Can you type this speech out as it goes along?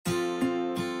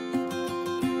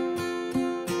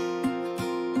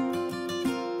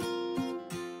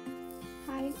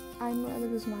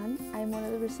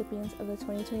recipients of the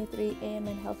 2023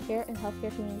 AMN Healthcare and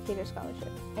Healthcare Communicator Scholarship.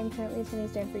 I'm currently attending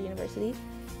Stanford University,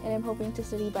 and I'm hoping to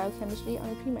study biochemistry on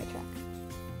the pre-med track.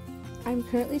 I'm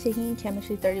currently taking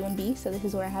Chemistry 31B, so this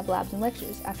is where I have labs and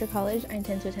lectures. After college, I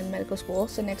intend to attend medical school,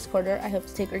 so next quarter I hope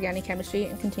to take organic chemistry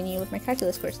and continue with my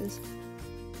calculus courses.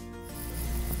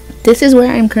 This is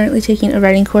where I'm currently taking a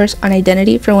writing course on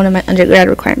identity for one of my undergrad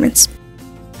requirements.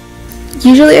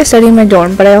 Usually I study in my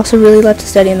dorm, but I also really love to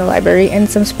study in the library and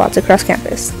some spots across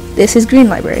campus. This is Green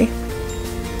Library.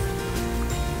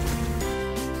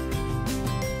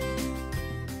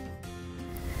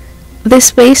 This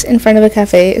space in front of a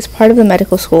cafe is part of the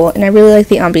medical school, and I really like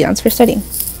the ambiance for studying.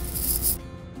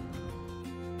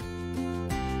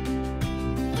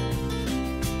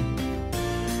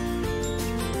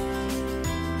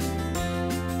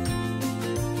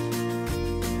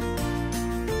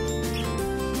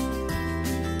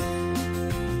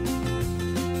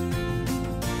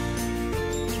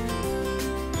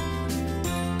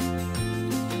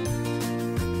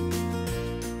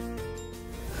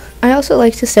 I also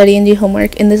like to study and do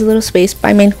homework in this little space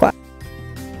by main quad.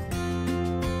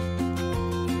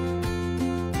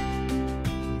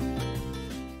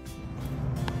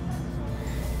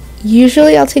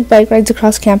 Usually I'll take bike rides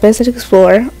across campus to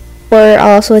explore, or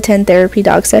I'll also attend therapy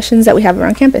dog sessions that we have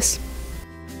around campus.